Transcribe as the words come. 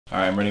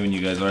Alright, I'm ready when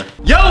you guys are.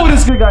 Yo, what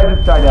is good, guys?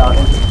 It's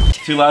Jiedel.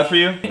 Too loud for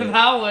you?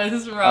 That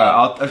was rough.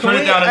 Alright, I'll turn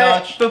it down a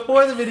notch.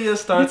 Before the video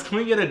starts, can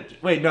we get a...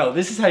 Wait, no,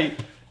 this is how you...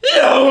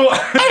 Yo!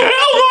 What's up,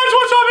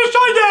 it's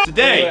Jiedel!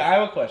 Today, Wait, I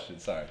have a question,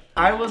 sorry.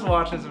 I was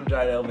watching some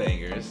Jiedel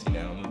bangers, you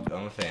know,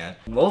 I'm a fan.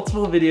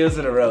 Multiple videos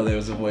in a row, there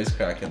was a voice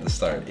crack at the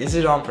start. Is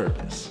it on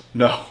purpose?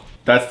 no.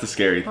 That's the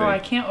scary thing. Bro, I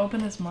can't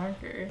open this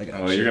marker. Like,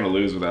 oh, you're gonna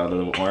lose without a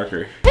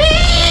marker.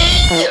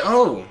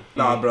 Oh!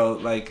 Nah, bro,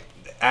 like,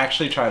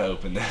 actually try to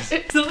open this.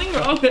 There's something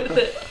wrong with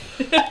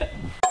it.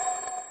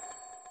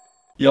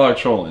 Y'all are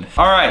trolling.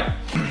 Alright.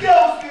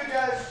 Yo, good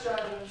guys,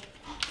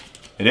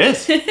 It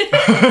is.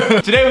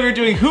 Today we were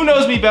doing Who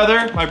Knows Me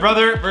Better, my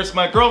brother versus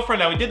my girlfriend.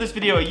 Now we did this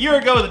video a year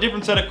ago with a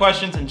different set of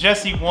questions and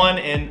Jesse won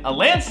in a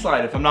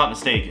landslide if I'm not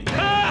mistaken.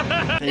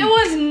 It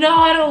was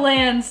not a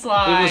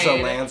landslide. It was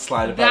a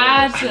landslide if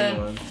I've ever seen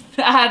one.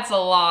 That's a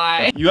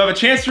lie. You have a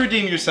chance to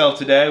redeem yourself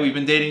today. We've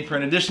been dating for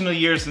an additional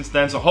year since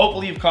then, so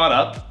hopefully you've caught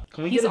up.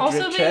 Can we He's get a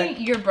also drip been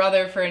check? your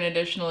brother for an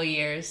additional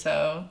year,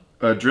 so.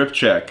 A drip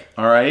check.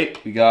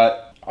 Alright, we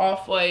got...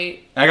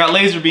 Off-white. I got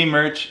laser beam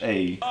merch.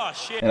 Hey. Oh,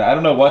 shit. And I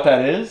don't know what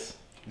that is.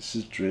 This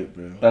is drip,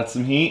 bro. That's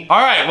some heat.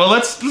 Alright, well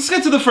let's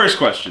get to the first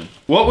question.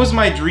 What was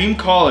my dream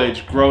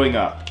college growing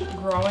up?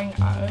 Growing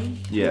up?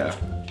 Yeah.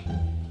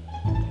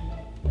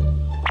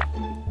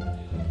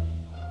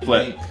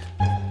 Flip.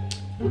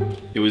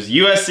 It was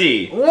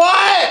USC.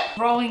 What?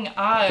 Growing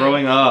up.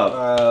 Growing up.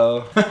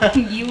 Oh.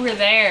 You were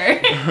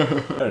there.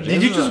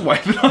 Did you just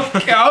wipe it off the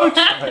couch?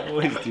 I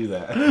always do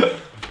that.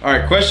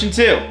 Alright, question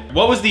 2.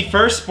 What was the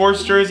first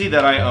sports jersey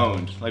that I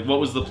owned? Like, what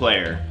was the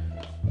player?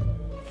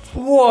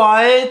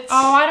 What?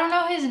 Oh, I don't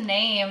know his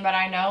name, but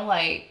I know,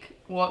 like,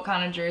 what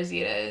kind of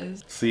jersey it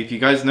is. See if you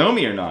guys know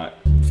me or not.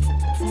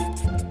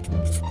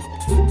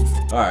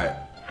 Alright.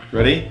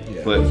 Ready?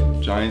 Yeah.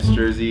 Flip. Giants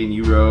jersey, and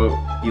you wrote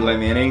Eli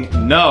Manning?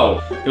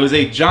 No! It was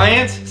a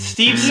Giants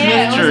Steve Smith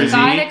Yeah, it was jersey. a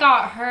guy that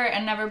got hurt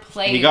and never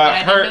played, He got but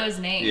I hurt. didn't know his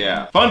name.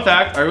 Yeah. Fun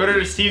fact, I ordered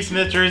a Steve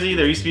Smith jersey.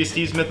 There used to be a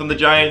Steve Smith on the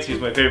Giants. He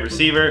was my favorite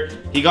receiver.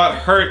 He got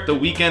hurt the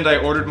weekend I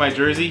ordered my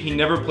jersey. He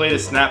never played a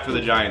snap for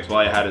the Giants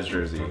while I had his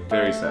jersey.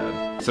 Very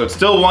sad. So it's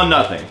still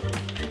 1-0.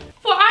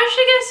 Well, I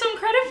should get some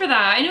credit for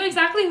that. I knew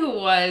exactly who it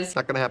was.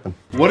 Not gonna happen.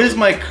 What is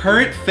my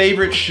current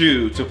favorite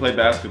shoe to play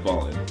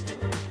basketball in?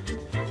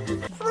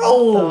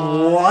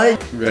 Bro,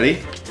 what? Ready?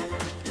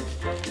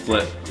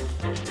 Flip.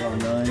 All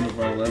 9 of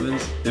our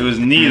 11s. It was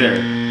neither.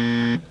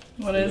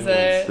 What is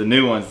it? The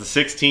new ones, the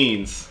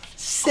 16s.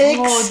 16.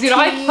 Oh, dude,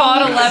 I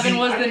thought 11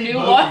 was the new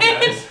one.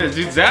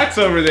 Dude, Zach's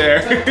over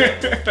there.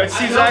 I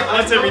see Zach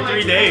once every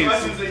 3 days.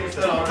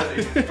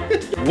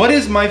 What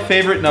is my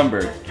favorite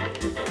number?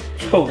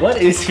 Bro,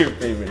 what is your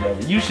favorite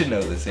number? You should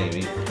know this,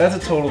 Amy. That's a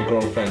total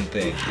girlfriend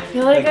thing. I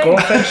feel like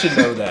girlfriend should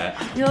know that.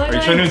 I feel like Are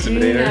you trying to I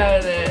intimidate do her? know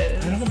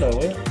this. I don't know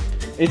it.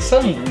 It's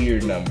some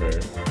weird number.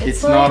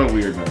 It's like- not a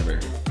weird number.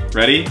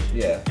 Ready?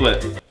 Yeah.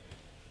 Flip.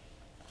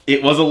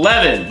 It was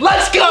 11.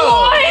 Let's go!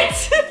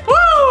 What?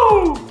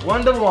 Woo!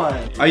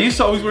 1-1. I used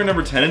to always wear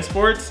number 10 in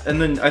sports, and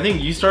then I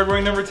think you started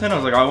wearing number 10. I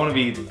was like, I want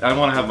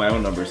to have my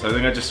own number, so I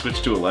think I just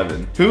switched to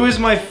 11. Who is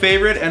my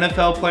favorite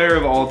NFL player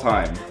of all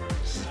time?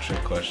 This is a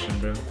trick question,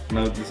 bro.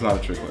 No, it's not a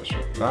trick question.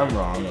 If I'm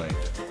wrong, like,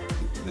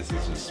 this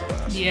is just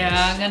blasphemous.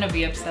 Yeah, I'm gonna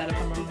be upset if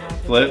I'm wrong.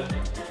 Flip.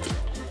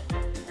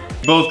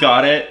 Both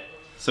got it.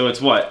 So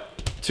it's what?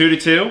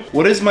 2-2?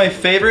 What is my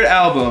favorite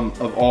album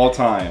of all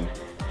time?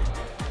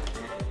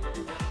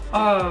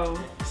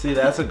 Oh. See,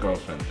 that's a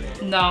girlfriend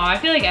thing. No, I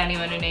feel like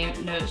anyone who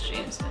knows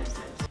James knows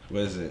this.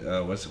 What is it?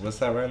 What's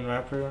that random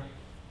rapper?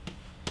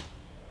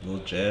 Lil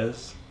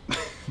Jazz?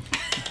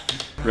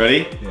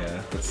 Ready?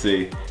 Yeah. Let's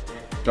see.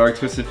 Dark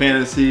Twisted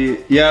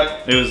Fantasy.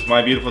 Yep, it was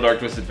My Beautiful Dark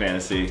Twisted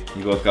Fantasy.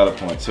 You both got a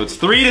point. So it's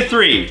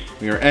 3-3.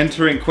 We are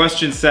entering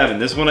question 7.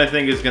 This one I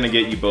think is gonna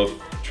get you both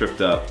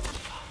tripped up.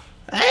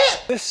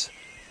 This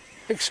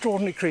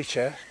extraordinary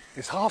creature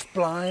is half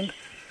blind,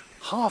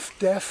 half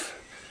deaf,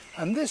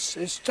 and this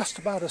is just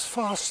about as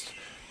fast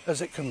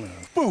as it can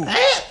move. Boom!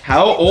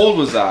 How old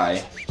was I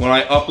when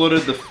I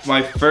uploaded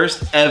my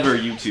first ever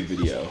YouTube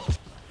video?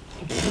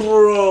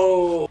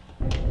 Bro!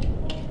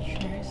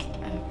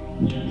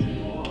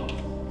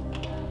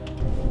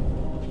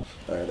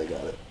 Alright, I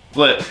got it.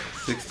 Flip.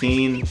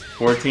 16,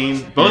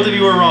 14. Both of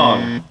you were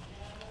wrong.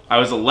 I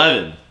was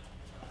 11.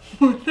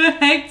 What the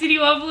heck did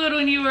you upload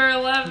when you were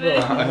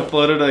 11? I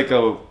uploaded like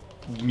a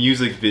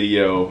music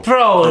video.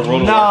 Bro, for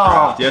World of no!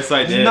 Warcraft. Yes,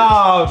 I did.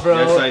 No, bro.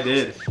 Yes, I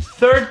did.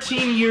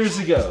 13 years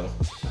ago.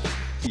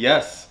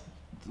 Yes.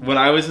 When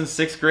I was in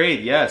 6th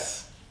grade,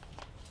 yes.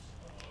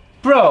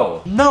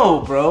 Bro,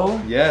 no,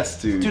 bro.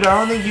 Yes, dude. Dude, I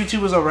don't think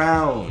YouTube was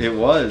around. It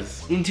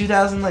was. In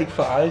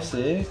 2005,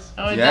 6?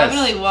 Oh, it Yes.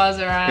 definitely was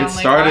around. It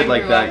started I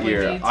like grew that up with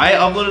year. YouTube. I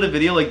uploaded a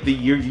video like the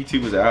year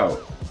YouTube was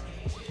out.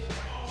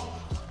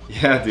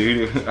 Yeah,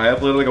 dude. I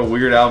uploaded like a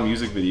Weird Al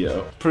music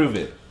video. Prove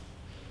it.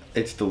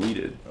 It's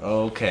deleted.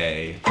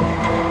 Okay.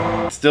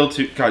 Still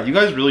too. God, you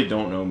guys really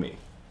don't know me.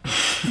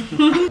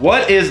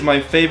 What is my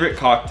favorite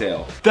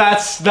cocktail?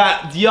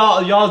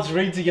 Y'all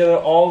drink together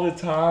all the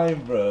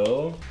time,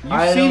 bro.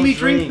 You've seen me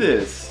drink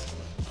this.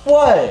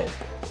 What?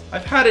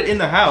 I've had it in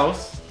the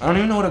house. I don't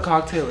even know what a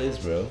cocktail is,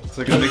 bro. It's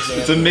like a mixed,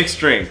 it's a mixed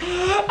drink.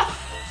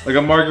 Like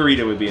a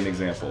margarita would be an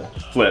example.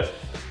 Flip.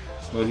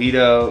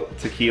 Mojito,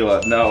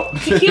 tequila. No.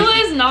 Tequila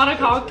is not a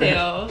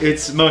cocktail.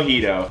 It's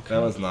mojito. That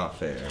was not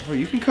fair. Well,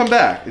 you can come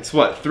back. It's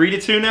what,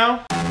 3-2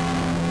 now?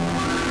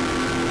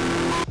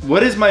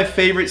 What is my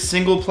favorite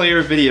single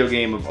player video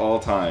game of all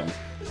time?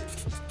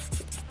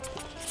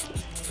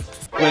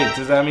 Wait,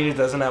 does that mean it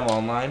doesn't have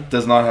online?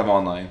 Does not have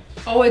online.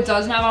 Oh, it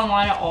doesn't have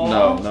online at all?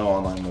 No, no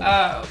online mode.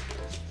 Oh.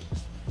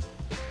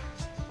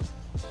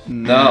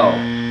 No,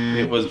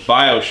 it was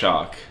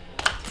BioShock.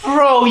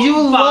 Bro, you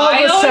love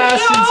BioShock?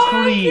 Assassin's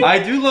Creed.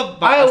 I do love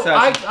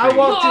Assassin's Creed. I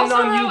walked You in also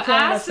on you wrote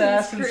playing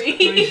Assassin's Assassin's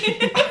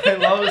Creed. Creed. I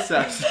love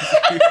Assassin's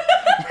Creed.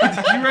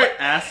 Did you write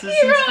Assassin's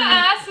You wrote Creed?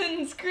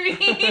 Assassin's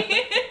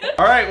Creed.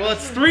 Alright, well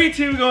it's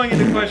 3-2 going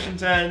into question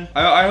 10.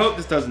 I hope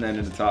this doesn't end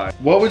in a tie.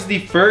 What was the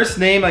first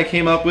name I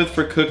came up with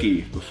for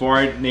Cookie before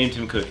I named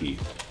him Cookie?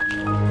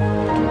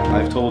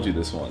 I've told you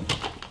this one.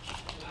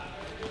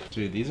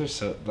 Dude, these are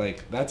so,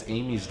 like, that's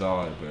Amy's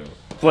dog, bro.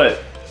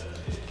 Flip.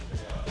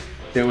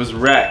 It was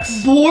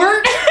Rex.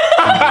 Bort?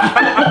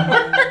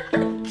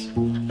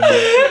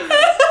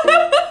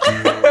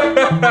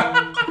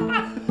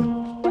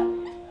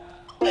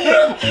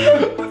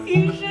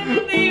 You should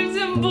have named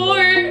him Bort.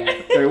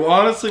 It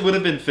honestly would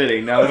have been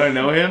fitting now that I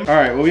know him.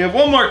 Alright, well we have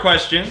one more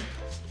question.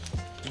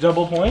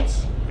 Double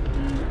points?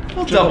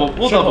 We'll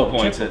double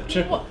points it.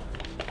 Triple.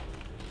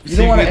 You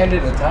don't want to end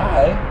in a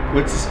tie.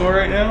 What's the score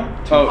right now?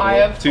 I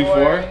have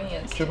 2-4. and he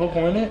has Triple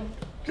point it?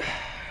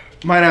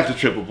 Might have to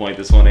triple point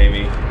this one,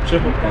 Amy.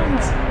 Triple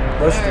points.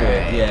 Let's do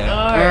it. Alright, Yeah.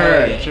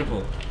 alright. Yeah,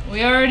 triple.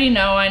 We already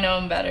know I know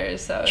him better,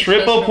 so it's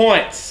Triple just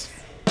points.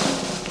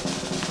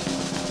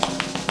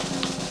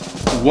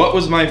 What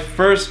was my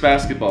first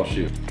basketball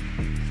shoe?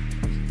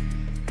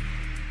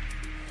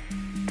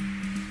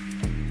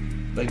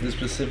 Like the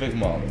specific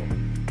model.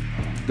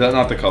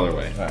 Not the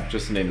colorway, Alright.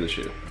 just the name of the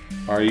shoe.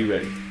 Are you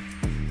ready?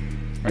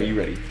 Are you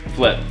ready?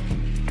 Flip.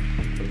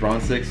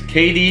 LeBron 6.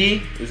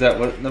 KD, is that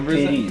what number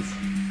is KDs.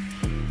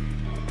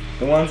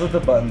 The ones with the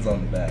buttons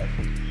on the back.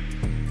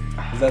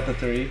 Is that the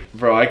 3? that?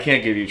 Bro, I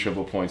can't give you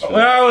triple points for Wait,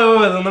 that.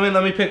 wait.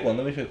 Let me pick one.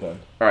 Let me pick one.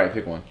 Alright,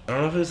 pick one. I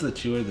don't know if it's the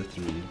 2 or the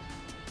 3.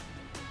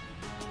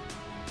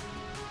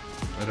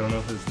 I don't know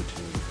if it's the 2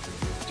 or the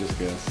 3. Just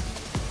guess.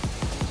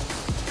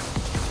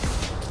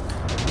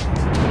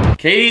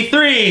 KD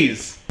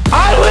 3s!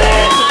 I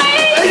win!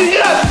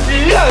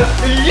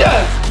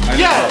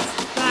 Yes!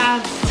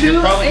 That's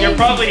You're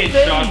probably in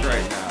shock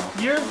right now.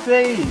 Your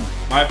face.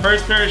 My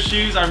first pair of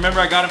shoes, I remember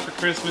I got them for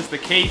Christmas, the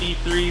KD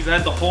 3s. They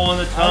had the hole in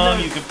the tongue,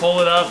 you could pull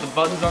it up, the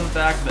buttons on the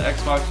back of the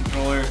Xbox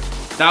controller.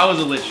 That was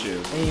a lit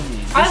shoe. Amy,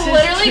 I this is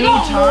literally 2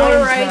 got more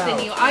times right now.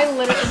 than you. I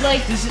literally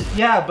like This is,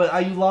 yeah, but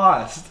you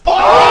lost.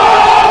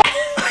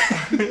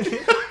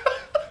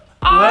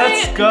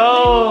 Let's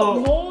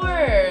go. More.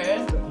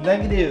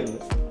 Negative.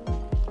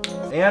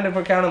 And if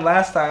we're counting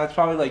last time, it's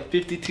probably like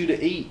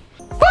 52-8.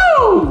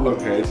 Woo!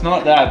 Okay, it's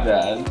not that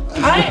bad.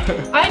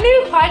 I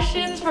knew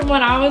questions from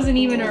when I wasn't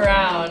even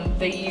around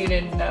that you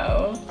didn't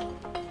know.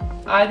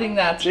 I think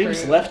that's James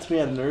proof. left me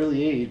at an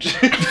early age.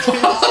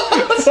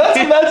 That's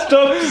messed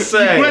up to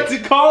say. He went to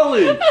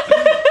college.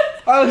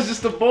 I was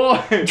just a boy.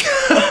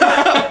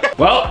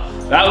 Well,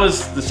 that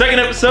was the second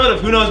episode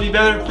of Who Knows Me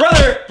Better,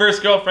 Brother vs.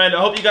 Girlfriend. I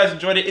hope you guys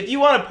enjoyed it. If you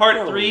want a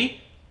part 3,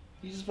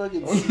 You just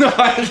fucking. no,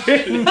 I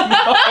didn't.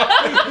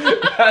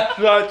 That's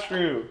not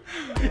true.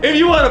 If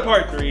you want a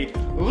part 3,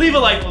 leave a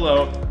like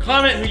below.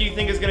 Comment who you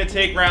think is gonna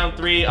take round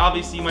 3.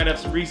 Obviously, you might have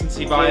some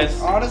recency bias.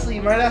 Honestly,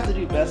 you might have to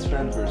do best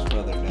friend versus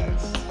brother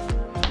next.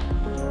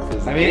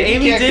 I mean,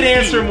 Amy did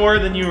answer more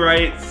than you,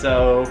 right?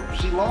 So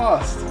She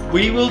lost.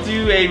 we will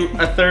do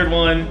a third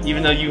one,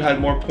 even though you had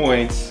more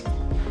points.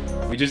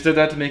 We just did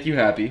that to make you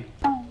happy.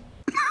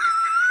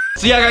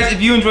 So yeah, guys,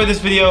 if you enjoyed this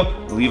video,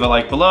 leave a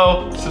like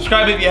below.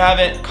 Subscribe if you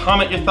haven't.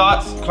 Comment your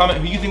thoughts. Comment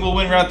who you think will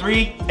win round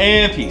 3.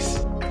 And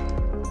peace.